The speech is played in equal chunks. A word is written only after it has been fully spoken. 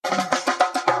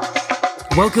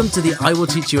Welcome to the I Will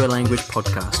Teach You a Language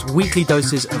podcast, weekly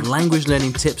doses of language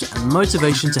learning tips and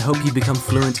motivation to help you become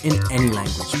fluent in any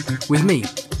language. With me,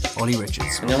 Ollie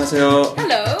Richards. 안녕하세요.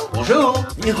 Hello. Bonjour.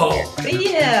 你好.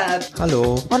 Привет.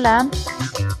 Hello. Hola.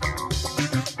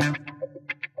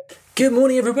 Good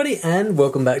morning, everybody, and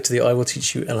welcome back to the I Will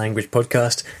Teach You a Language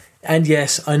podcast. And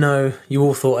yes, I know you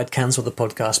all thought I'd cancel the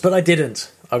podcast, but I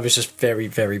didn't. I was just very,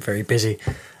 very, very busy.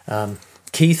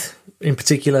 Keith, in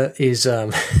particular, is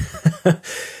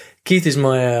Keith is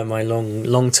my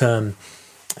long-term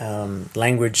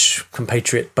language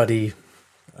compatriot, buddy,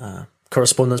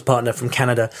 correspondence partner from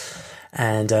Canada,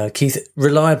 and Keith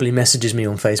reliably messages me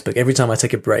on Facebook every time I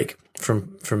take a break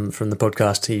from the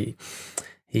podcast.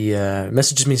 He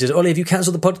messages me and says, "Ollie, have you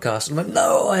cancelled the podcast?" I'm like,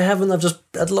 "No, I haven't. I've just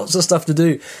had lots of stuff to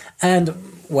do." And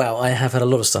wow, I have had a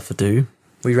lot of stuff to do.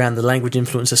 We ran the Language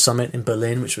Influencer Summit in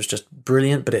Berlin, which was just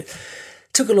brilliant, but it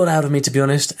took a lot out of me, to be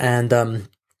honest. And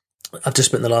I've just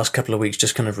spent the last couple of weeks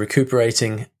just kind of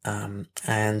recuperating. But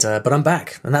I'm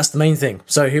back, and that's the main thing.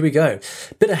 So here we go.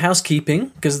 Bit of housekeeping,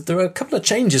 because there are a couple of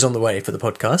changes on the way for the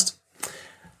podcast.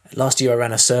 Last year I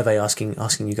ran a survey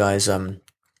asking you guys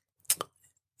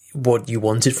what you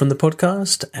wanted from the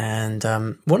podcast. And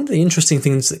one of the interesting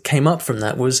things that came up from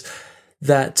that was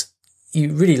that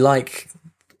you really like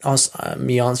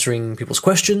me answering people's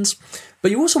questions,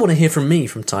 but you also want to hear from me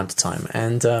from time to time.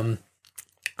 And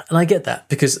I get that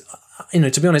because,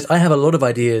 to be honest, I have a lot of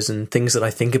ideas and things that I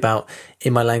think about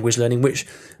in my language learning, which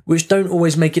don't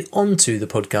always make it onto the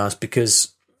podcast because,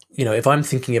 if I'm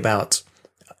thinking about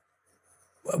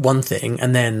one thing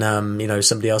and then,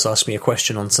 somebody else asks me a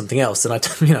question on something else, then I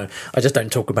just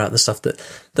don't talk about the stuff that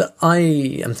I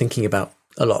am thinking about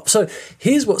a lot. So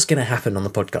here's what's going to happen on the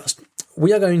podcast.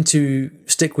 We are going to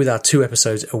stick with our 2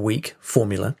 episodes a week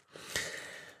formula.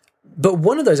 But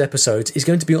one of those episodes is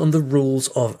going to be on the rules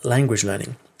of language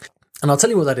learning. And I'll tell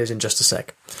you what that is in just a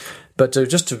sec. But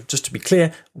just to be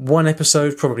clear, one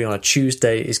episode, probably on a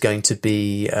Tuesday, is going to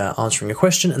be answering a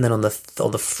question. And then on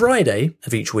the Friday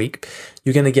of each week,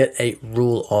 you're going to get a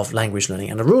rule of language learning.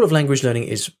 And the rule of language learning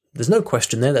is, there's no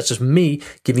question there. That's just me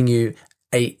giving you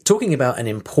talking about an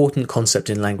important concept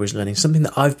in language learning, something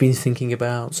that I've been thinking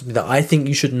about, something that I think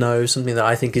you should know, something that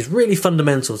I think is really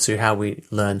fundamental to how we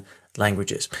learn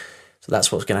languages. So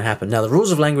that's what's going to happen. Now, the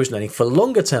rules of language learning for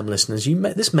longer term listeners,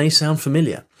 this may sound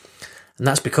familiar. And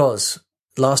that's because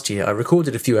last year I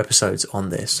recorded a few episodes on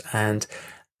this, and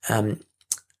in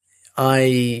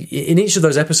each of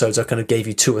those episodes, I kind of gave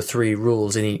you 2 or 3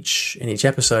 rules in each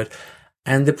episode.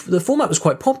 And the format was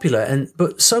quite popular,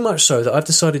 but so much so that I've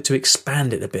decided to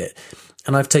expand it a bit.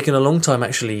 And I've taken a long time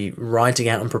actually writing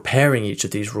out and preparing each of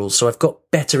these rules. So I've got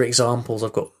better examples.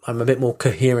 I'm a bit more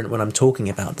coherent when I'm talking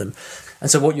about them.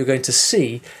 And so what you're going to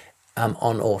see on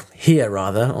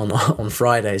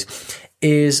Fridays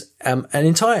is an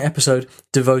entire episode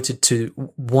devoted to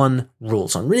one rule.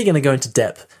 So I'm really going to go into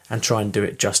depth and try and do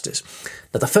it justice.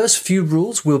 Now, the first few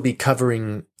rules will be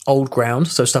covering old ground,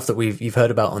 so stuff that you've heard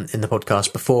about in the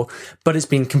podcast before, but it's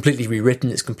been completely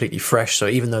rewritten. It's completely fresh. So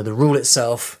even though the rule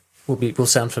itself will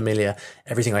sound familiar,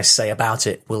 everything I say about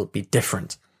it will be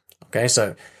different. Okay,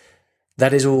 so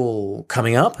that is all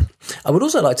coming up. I would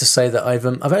also like to say that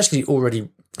I've actually already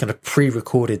kind of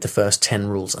pre-recorded the first 10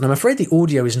 rules, and I'm afraid the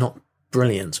audio is not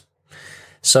brilliant.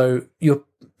 So you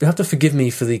have to forgive me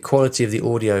for the quality of the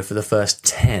audio for the first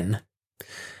 10.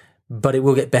 But it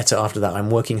will get better after that. I'm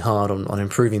working hard on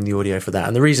improving the audio for that.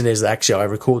 And the reason is that actually I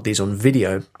record these on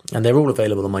video, and they're all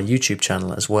available on my YouTube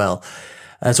channel as well.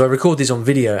 And so I record these on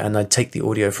video and I take the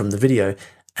audio from the video.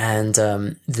 And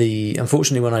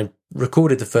unfortunately, when I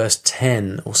recorded the first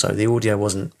 10 or so, the audio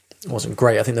wasn't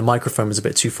great. I think the microphone was a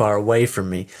bit too far away from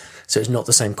me. So it's not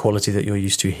the same quality that you're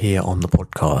used to here on the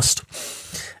podcast.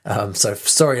 So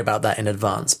sorry about that in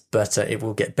advance, but it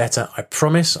will get better. I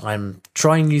promise. I'm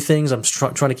trying new things. I'm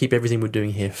trying to keep everything we're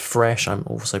doing here fresh. I'm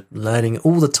also learning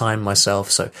all the time myself.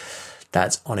 So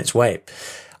that's on its way.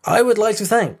 I would like to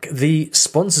thank the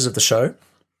sponsors of the show,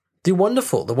 the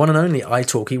wonderful, the one and only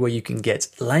italki, where you can get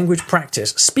language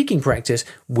practice, speaking practice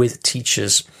with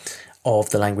teachers of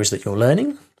the language that you're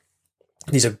learning.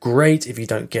 These are great if you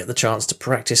don't get the chance to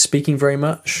practice speaking very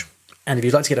much. And if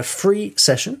you'd like to get a free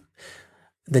session,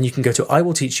 then you can go to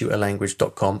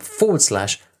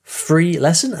iwillteachyoualanguage.com/free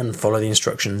lesson and follow the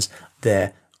instructions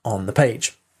there on the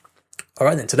page. All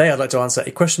right, then today I'd like to answer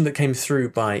a question that came through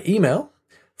by email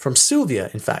from Sylvia,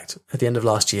 in fact, at the end of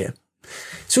last year.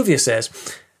 Sylvia says,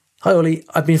 "Hi Ollie,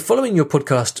 I've been following your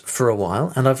podcast for a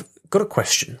while and I've got a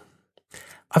question.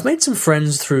 I've made some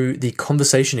friends through the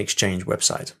Conversation Exchange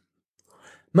website.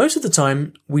 Most of the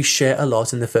time we share a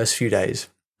lot in the first few days,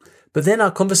 But then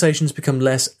our conversations become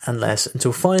less and less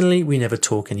until finally we never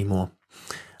talk anymore.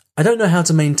 I don't know how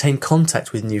to maintain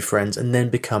contact with new friends and then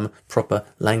become proper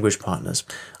language partners.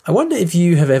 I wonder if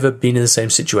you have ever been in the same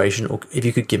situation, or if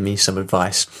you could give me some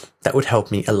advice. That would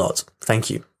help me a lot. Thank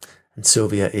you. And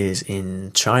Sylvia is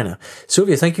in China.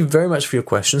 Sylvia, thank you very much for your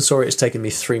question. Sorry it's taken me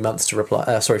 3 months to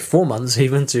reply. 4 months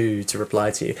even to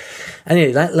reply to you.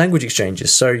 Anyway, language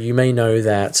exchanges. So you may know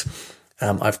that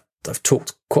I've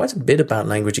talked quite a bit about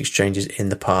language exchanges in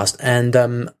the past, and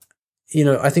I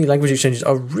think language exchanges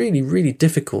are really, really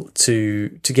difficult to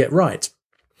get right.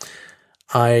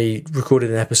 I recorded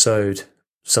an episode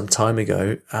some time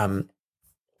ago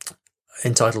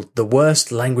entitled "The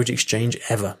Worst Language Exchange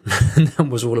Ever," and that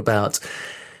was all about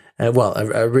a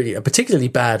particularly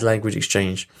bad language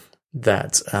exchange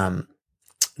that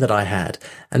I had,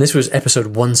 and this was episode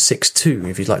 162.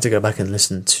 If you'd like to go back and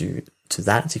listen to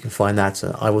that, you can find that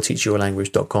at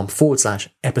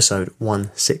iwillteachyourlanguage.com/episode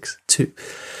 162.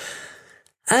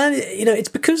 And, it's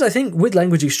because I think with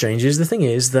language exchanges, the thing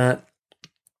is that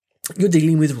you're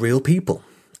dealing with real people.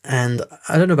 And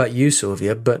I don't know about you,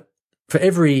 Sylvia, but for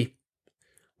every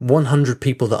 100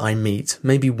 people that I meet,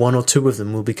 maybe 1 or 2 of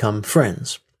them will become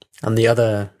friends. And the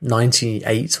other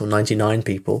 98 or 99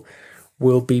 people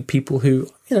will be people who,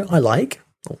 I like,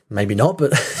 or maybe not,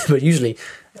 but usually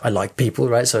I like people,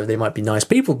 right? So they might be nice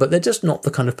people, but they're just not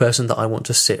the kind of person that I want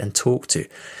to sit and talk to.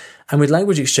 And with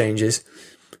language exchanges,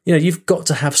 you've got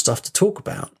to have stuff to talk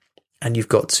about, and you've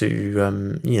got to,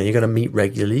 you're going to meet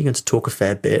regularly, you're going to talk a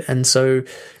fair bit. And so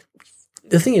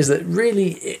the thing is that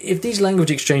really, if these language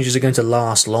exchanges are going to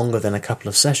last longer than a couple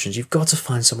of sessions, you've got to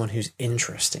find someone who's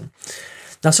interesting.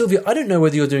 Now, Sylvia, I don't know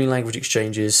whether you're doing language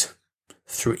exchanges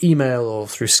through email or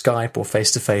through Skype or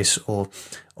face-to-face or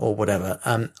whatever.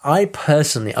 I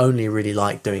personally only really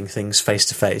like doing things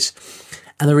face-to-face.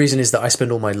 And the reason is that I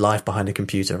spend all my life behind a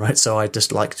computer, right? So I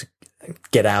just like to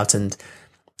get out and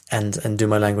do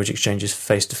my language exchanges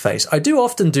face to face. I do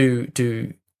often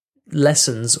do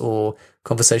lessons or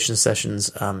conversation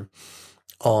sessions on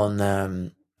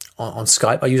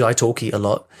Skype. I use italki a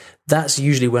lot. That's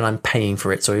usually when I'm paying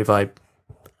for it. So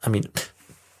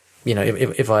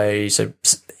so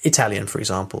Italian, for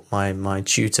example, my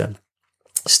tutor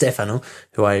Stefano,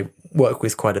 who I work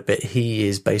with quite a bit, he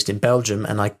is based in Belgium,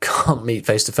 and I can't meet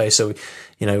face to face. So,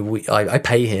 I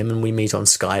pay him and we meet on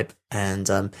Skype, and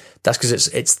that's because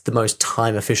it's the most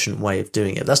time efficient way of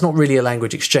doing it. That's not really a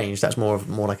language exchange. That's more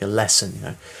like a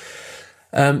lesson,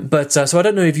 So I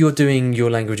don't know if you're doing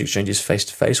your language exchanges face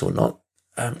to face or not.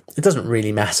 It doesn't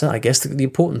really matter. I guess the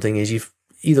important thing is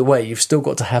either way, you've still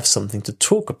got to have something to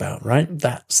talk about, right?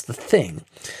 That's the thing.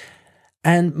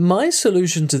 And my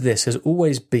solution to this has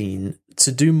always been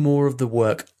to do more of the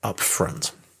work up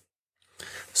front.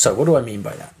 So what do I mean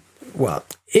by that? Well,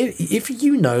 if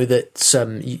you know that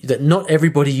that not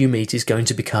everybody you meet is going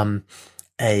to become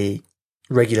a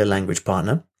regular language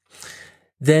partner,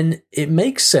 then it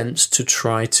makes sense to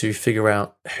try to figure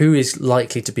out who is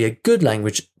likely to be a good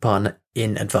language partner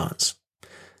in advance.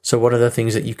 So one of the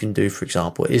things that you can do, for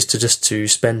example, is to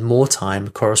spend more time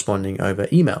corresponding over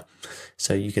email.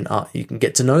 So you can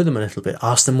get to know them a little bit,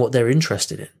 ask them what they're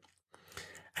interested in.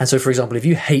 And so, for example, if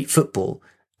you hate football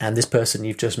and this person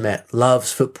you've just met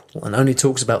loves football and only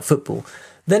talks about football,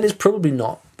 then it's probably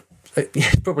not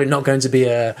going to be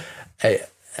a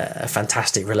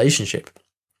fantastic relationship.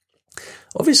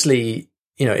 Obviously,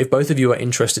 if both of you are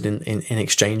interested in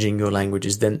exchanging your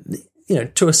languages, then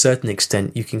to a certain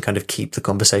extent, you can kind of keep the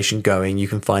conversation going. You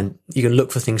can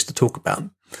look for things to talk about.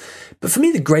 But for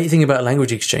me, the great thing about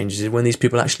language exchanges is when these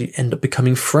people actually end up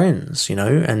becoming friends,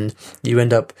 and you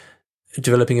end up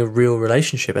developing a real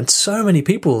relationship. And so many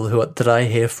people that I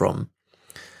hear from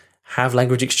have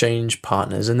language exchange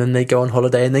partners, and then they go on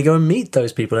holiday and they go and meet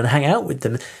those people and hang out with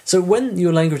them. So when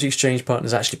your language exchange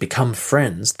partners actually become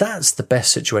friends, that's the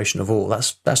best situation of all.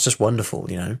 That's just wonderful,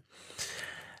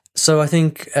 So I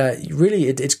think really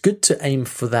it's good to aim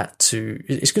for that.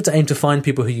 It's good to aim to find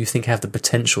people who you think have the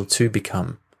potential to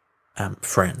become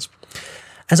friends.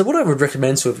 And so what I would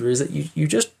recommend to you is that you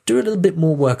just do a little bit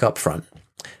more work up front.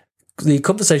 The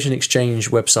Conversation Exchange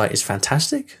website is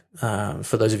fantastic.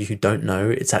 For those of you who don't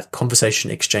know, it's at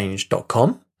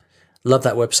conversationexchange.com. Love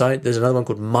that website. There's another one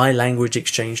called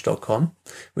mylanguageexchange.com,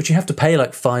 which you have to pay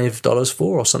like $5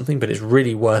 for or something, but it's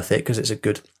really worth it because it's a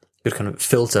good kind of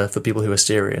filter for people who are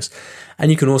serious. And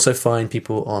you can also find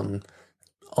people on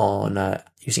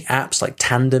using apps like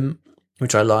Tandem,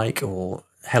 which I like, or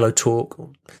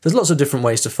HelloTalk. There's lots of different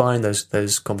ways to find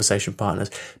those conversation partners.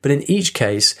 But in each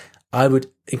case, I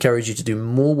would encourage you to do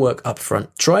more work up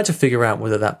front. Try to figure out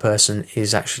whether that person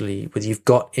is whether you've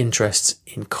got interests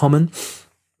in common.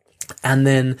 And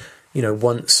then,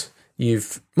 once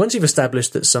you've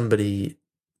established that somebody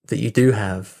that you do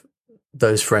have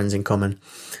those friends in common,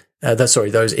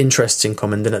 those interests in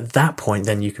common, then at that point,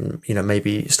 then you can,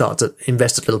 maybe start to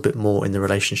invest a little bit more in the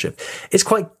relationship. It's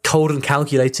quite cold and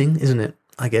calculating, isn't it?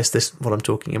 I guess this is what I'm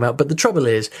talking about. But the trouble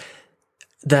is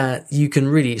that you can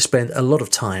really spend a lot of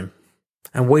time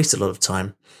and waste a lot of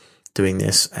time doing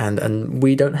this, and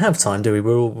we don't have time, do we?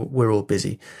 We're all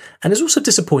busy, and it's also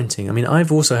disappointing. I mean,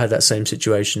 I've also had that same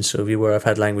situation, Sylvia, where I've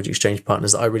had language exchange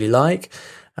partners that I really like,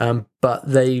 but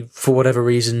they, for whatever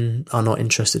reason, are not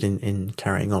interested in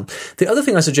carrying on. The other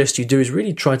thing I suggest you do is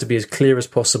really try to be as clear as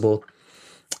possible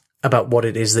about what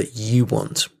it is that you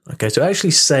want. Okay, so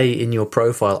actually say in your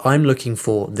profile, I'm looking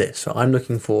for this. So I'm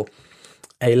looking for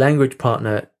a language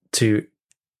partner to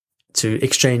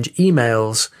exchange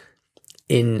emails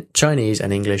in Chinese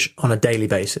and English on a daily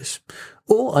basis.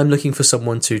 Or I'm looking for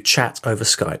someone to chat over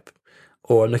Skype.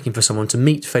 Or I'm looking for someone to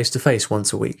meet face-to-face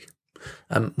once a week.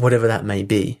 Whatever that may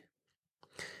be.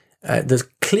 The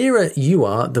clearer you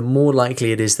are, the more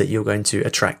likely it is that you're going to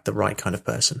attract the right kind of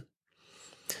person.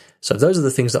 So those are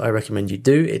the things that I recommend you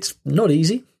do. It's not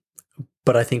easy,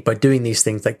 but I think by doing these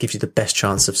things, that gives you the best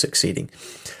chance of succeeding.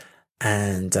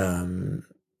 And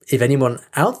if anyone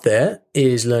out there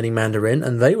is learning Mandarin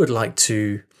and they would like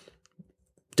to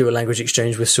do a language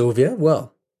exchange with Sylvia,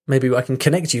 well, maybe I can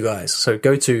connect you guys. So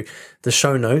go to the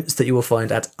show notes that you will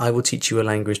find at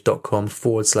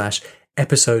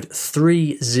iwillteachyoualanguage.com/episode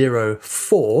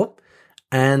 304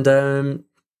 and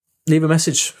leave a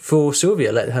message for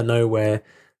Sylvia. Let her know where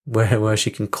she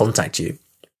can contact you.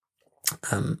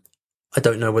 I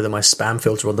don't know whether my spam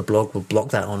filter on the blog will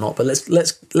block that or not, but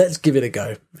let's give it a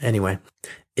go. Anyway,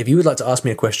 if you would like to ask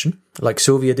me a question, like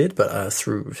Sylvia did, but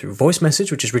through voice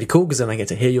message, which is really cool because then I get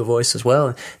to hear your voice as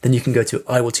well, then you can go to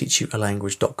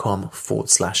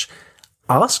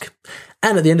iwillteachyoualanguage.com/ask.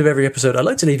 And at the end of every episode, I'd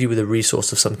like to leave you with a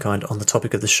resource of some kind on the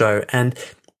topic of the show. And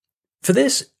for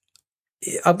this,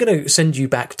 I'm going to send you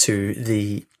back to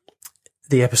the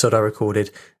episode I recorded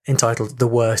entitled The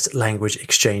Worst Language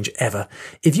Exchange Ever.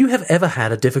 If you have ever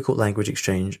had a difficult language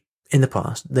exchange in the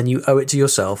past, then you owe it to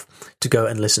yourself to go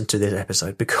and listen to this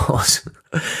episode, because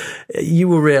you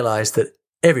will realize that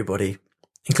everybody,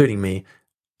 including me,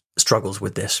 struggles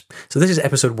with this. So this is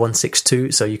episode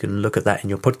 162. So you can look at that in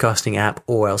your podcasting app,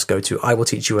 or else go to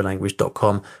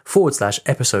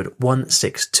iwillteachyoualanguage.com/episode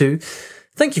 162.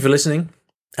 Thank you for listening,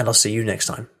 and I'll see you next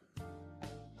time.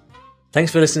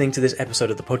 Thanks for listening to this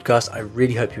episode of the podcast. I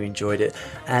really hope you enjoyed it.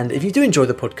 And if you do enjoy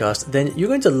the podcast, then you're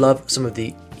going to love some of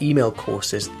the email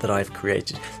courses that I've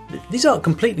created. These are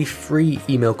completely free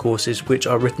email courses which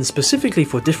are written specifically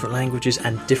for different languages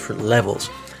and different levels.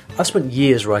 I've spent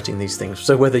years writing these things,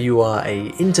 so whether you are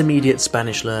an intermediate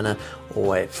Spanish learner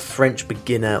or a French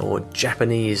beginner or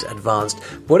Japanese advanced,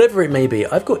 whatever it may be,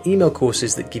 I've got email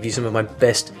courses that give you some of my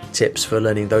best tips for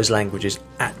learning those languages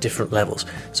at different levels.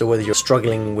 So whether you're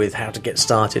struggling with how to get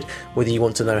started, whether you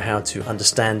want to know how to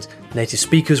understand native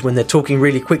speakers when they're talking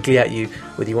really quickly at you,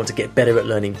 whether you want to get better at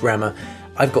learning grammar,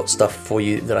 I've got stuff for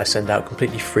you that I send out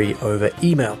completely free over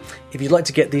email. If you'd like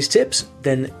to get these tips,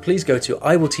 then please go to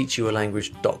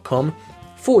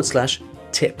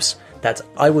iwillteachyoualanguage.com/tips. That's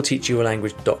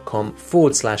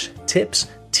iwillteachyoualanguage.com/tips,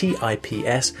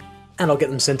 TIPS, and I'll get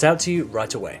them sent out to you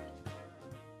right away.